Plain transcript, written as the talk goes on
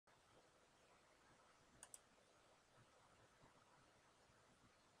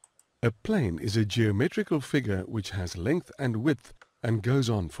A plane is a geometrical figure which has length and width and goes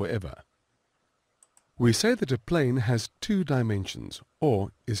on forever. We say that a plane has two dimensions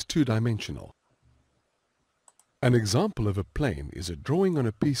or is two-dimensional. An example of a plane is a drawing on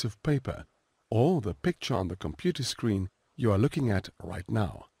a piece of paper or the picture on the computer screen you are looking at right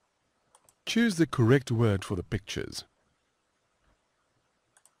now. Choose the correct word for the pictures.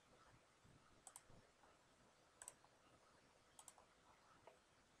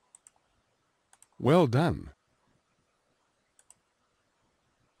 Well done!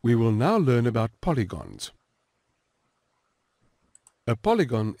 We will now learn about polygons. A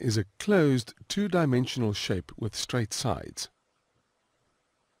polygon is a closed two-dimensional shape with straight sides.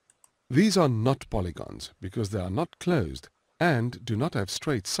 These are not polygons because they are not closed and do not have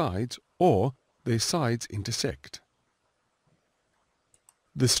straight sides or their sides intersect.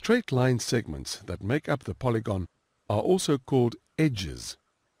 The straight line segments that make up the polygon are also called edges,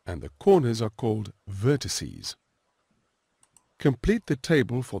 and the corners are called vertices. Complete the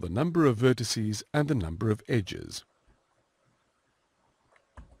table for the number of vertices and the number of edges.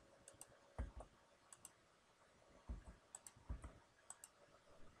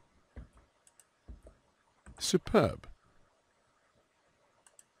 Superb!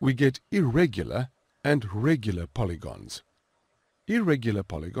 We get irregular and regular polygons. Irregular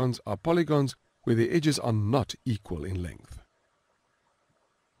polygons are polygons where the edges are not equal in length.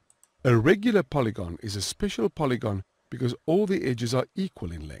 A regular polygon is a special polygon because all the edges are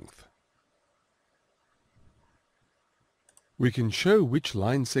equal in length. We can show which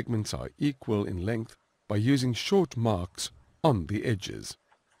line segments are equal in length by using short marks on the edges.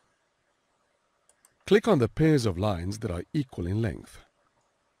 Click on the pairs of lines that are equal in length.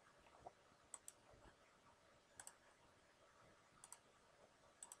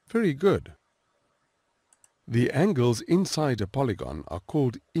 Very good. The angles inside a polygon are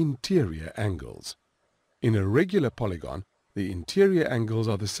called interior angles. In a regular polygon, the interior angles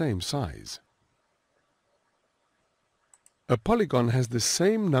are the same size. A polygon has the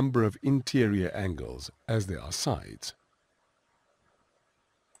same number of interior angles as there are sides.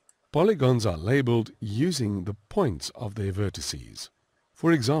 Polygons are labeled using the points of their vertices.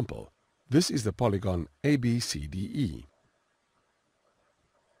 For example, this is the polygon ABCDE.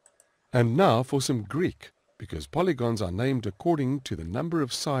 And now for some Greek, because polygons are named according to the number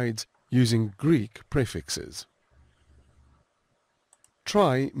of sides using Greek prefixes.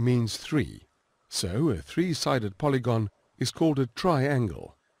 Tri means three, so a three-sided polygon is called a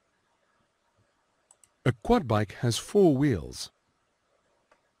triangle. A quad bike has 4 wheels.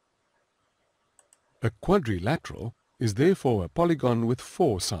 A quadrilateral is therefore a polygon with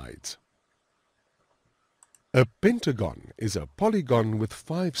 4 sides. A pentagon is a polygon with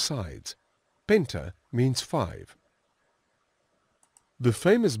 5 sides. Penta means 5. The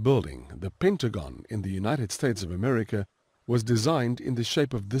famous building, the Pentagon in the United States of America, was designed in the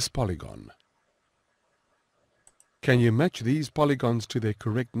shape of this polygon. Can you match these polygons to their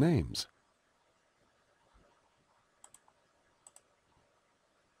correct names?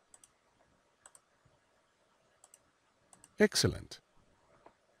 Excellent.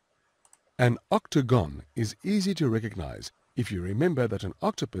 An octagon is easy to recognize if you remember that an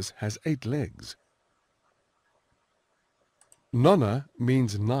octopus has 8 legs. Nona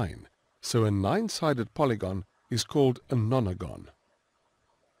means 9, so a 9-sided polygon is called a nonagon.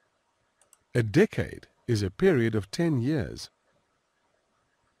 A decade is a period of 10 years.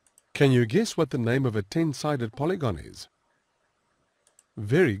 Can you guess what the name of a 10-sided polygon is?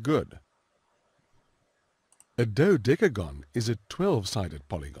 Very good. A dodecagon is a 12-sided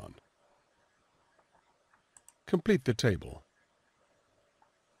polygon. Complete the table.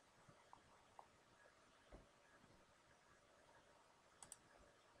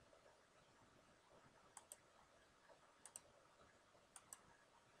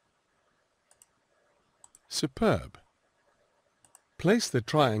 Superb. Place the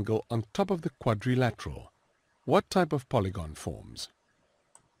triangle on top of the quadrilateral. What type of polygon forms?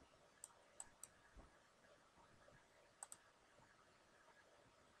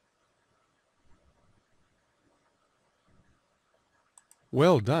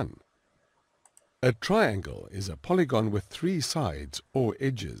 Well done. A triangle is a polygon with 3 sides or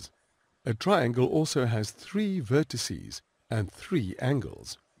edges. A triangle also has 3 vertices and 3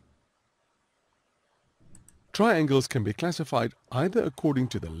 angles. Triangles can be classified either according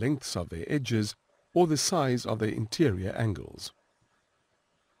to the lengths of their edges or the size of their interior angles.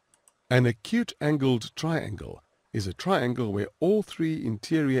 An acute angled triangle is a triangle where all 3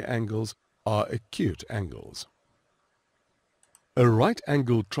 interior angles are acute angles. A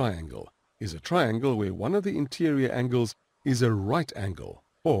right-angled triangle is a triangle where one of the interior angles is a right angle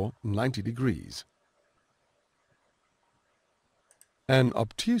or 90 degrees. An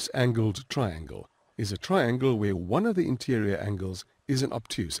obtuse angled triangle is a triangle where one of the interior angles is an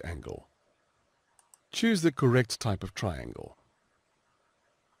obtuse angle. Choose the correct type of triangle.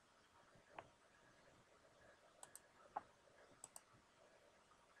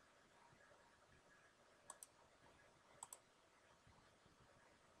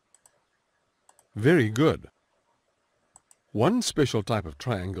 Very good. One special type of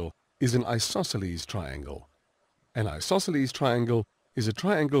triangle is an isosceles triangle. An isosceles triangle is a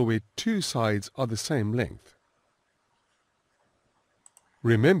triangle where two sides are the same length.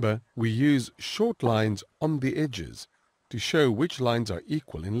 Remember, we use short lines on the edges to show which lines are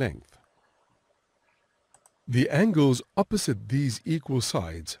equal in length. The angles opposite these equal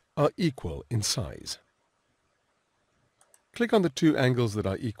sides are equal in size. Click on the two angles that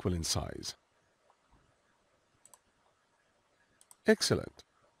are equal in size. Excellent.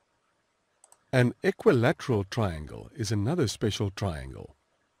 An equilateral triangle is another special triangle.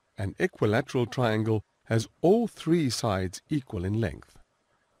 An equilateral triangle has all three sides equal in length.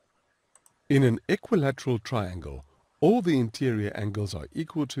 In an equilateral triangle, all the interior angles are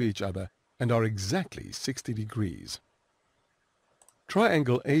equal to each other and are exactly 60 degrees.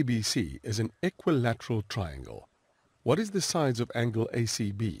 Triangle ABC is an equilateral triangle. What is the sides of angle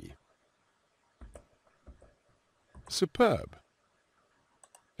ACB? Superb.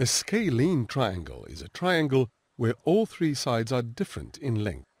 A scalene triangle is a triangle where all three sides are different in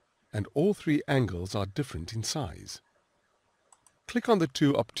length and all three angles are different in size. Click on the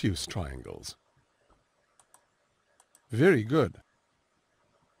two obtuse triangles. Very good.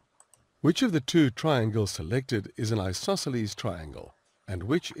 Which of the two triangles selected is an isosceles triangle and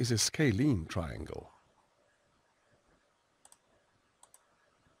which is a scalene triangle?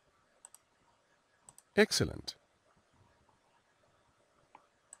 Excellent.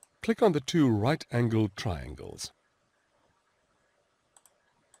 Click on the two right-angled triangles.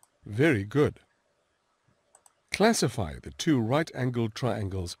 Very good. Classify the two right-angled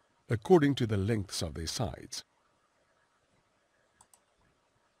triangles according to the lengths of their sides.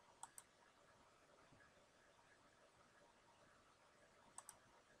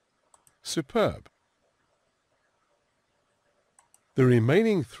 Superb. The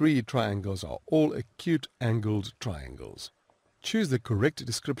remaining three triangles are all acute angled triangles. Choose the correct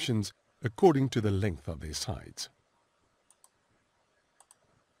descriptions according to the length of their sides.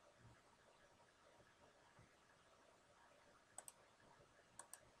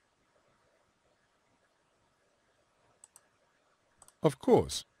 Of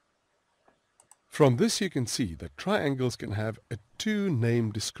course. From this you can see that triangles can have a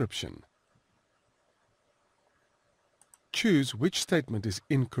two-name description. Choose which statement is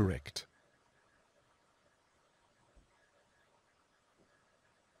incorrect.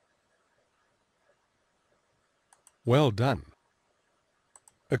 Well done.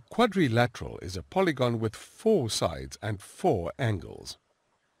 A quadrilateral is a polygon with 4 sides and 4 angles.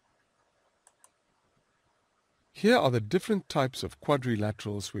 Here are the different types of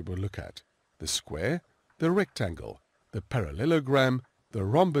quadrilaterals we will look at: the square, the rectangle, the parallelogram, the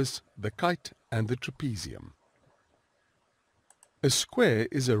rhombus, the kite, and the trapezium. A square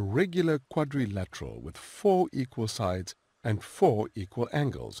is a regular quadrilateral with 4 equal sides and 4 equal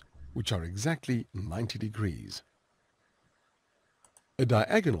angles, which are exactly 90 degrees. A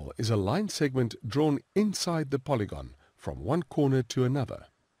diagonal is a line segment drawn inside the polygon from one corner to another.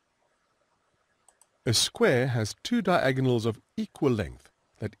 A square has two diagonals of equal length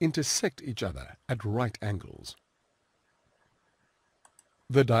that intersect each other at right angles.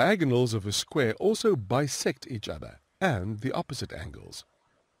 The diagonals of a square also bisect each other and the opposite angles.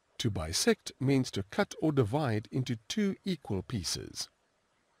 To bisect means to cut or divide into two equal pieces.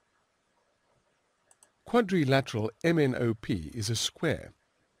 Quadrilateral MNOP is a square.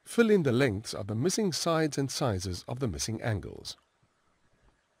 Fill in the lengths of the missing sides and sizes of the missing angles.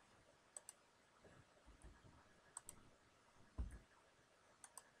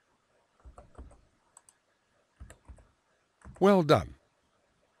 Well done.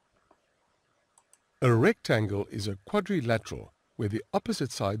 A rectangle is a quadrilateral where the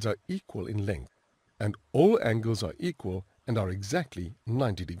opposite sides are equal in length and all angles are equal and are exactly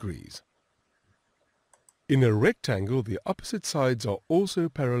 90 degrees. In a rectangle, the opposite sides are also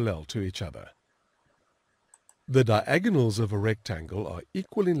parallel to each other. The diagonals of a rectangle are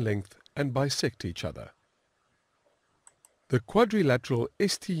equal in length and bisect each other. The quadrilateral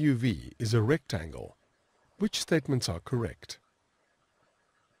STUV is a rectangle. Which statements are correct?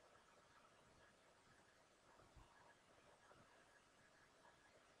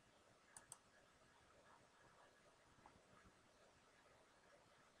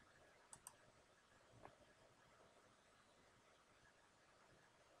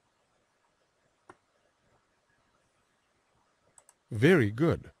 Very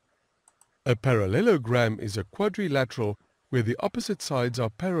good. A parallelogram is a quadrilateral where the opposite sides are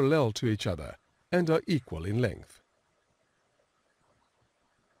parallel to each other and are equal in length.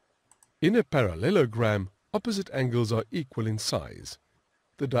 In a parallelogram, opposite angles are equal in size.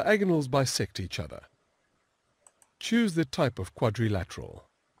 The diagonals bisect each other. Choose the type of quadrilateral.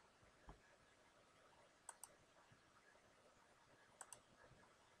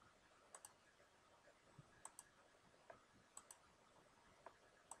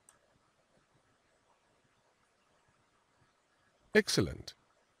 Excellent.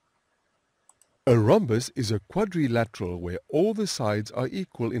 A rhombus is a quadrilateral where all the sides are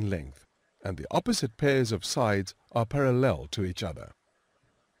equal in length and the opposite pairs of sides are parallel to each other.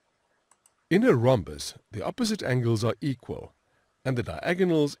 In a rhombus, the opposite angles are equal and the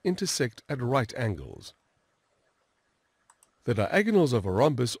diagonals intersect at right angles. The diagonals of a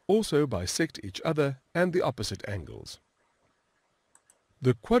rhombus also bisect each other and the opposite angles.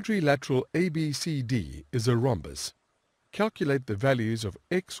 The quadrilateral ABCD is a rhombus. Calculate the values of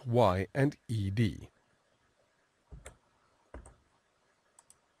x, y, and ED.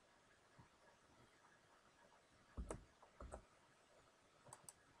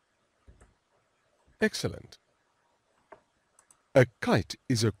 Excellent. A kite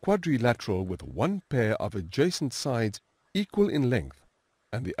is a quadrilateral with one pair of adjacent sides equal in length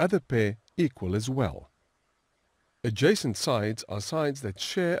and the other pair equal as well. Adjacent sides are sides that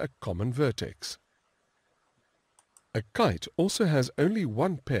share a common vertex. A kite also has only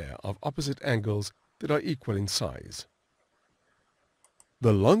one pair of opposite angles that are equal in size.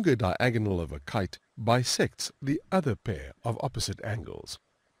 The longer diagonal of a kite bisects the other pair of opposite angles.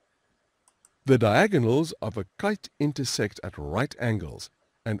 The diagonals of a kite intersect at right angles,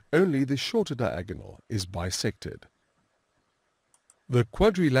 and only the shorter diagonal is bisected. The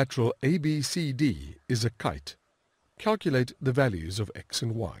quadrilateral ABCD is a kite. Calculate the values of x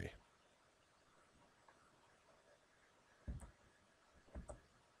and y.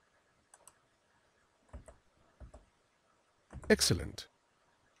 Excellent.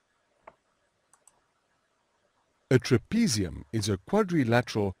 A trapezium is a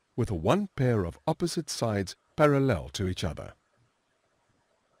quadrilateral with one pair of opposite sides parallel to each other.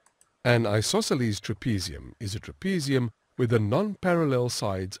 An isosceles trapezium is a trapezium where the non-parallel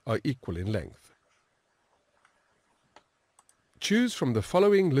sides are equal in length. Choose from the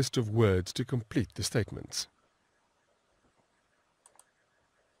following list of words to complete the statements.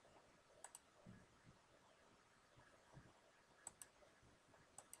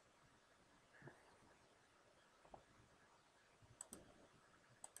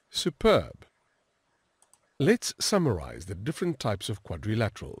 Superb. Let's summarize the different types of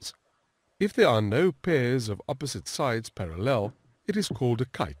quadrilaterals. If there are no pairs of opposite sides parallel, it is called a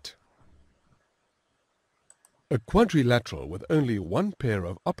kite. A quadrilateral with only one pair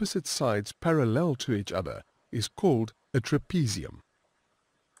of opposite sides parallel to each other is called a trapezium.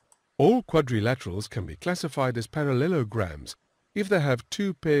 All quadrilaterals can be classified as parallelograms if they have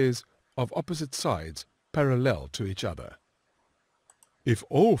two pairs of opposite sides parallel to each other. If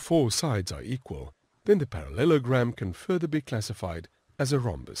all four sides are equal, then the parallelogram can further be classified as a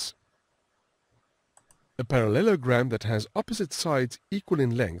rhombus. A parallelogram that has opposite sides equal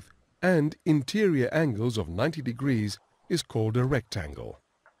in length and interior angles of 90 degrees is called a rectangle.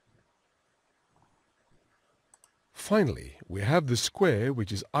 Finally, we have the square,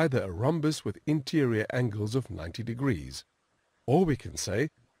 which is either a rhombus with interior angles of 90 degrees, or we can say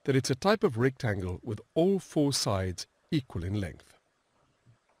that it's a type of rectangle with all four sides equal in length.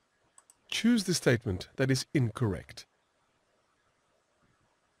 Choose the statement that is incorrect.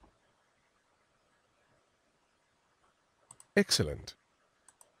 Excellent.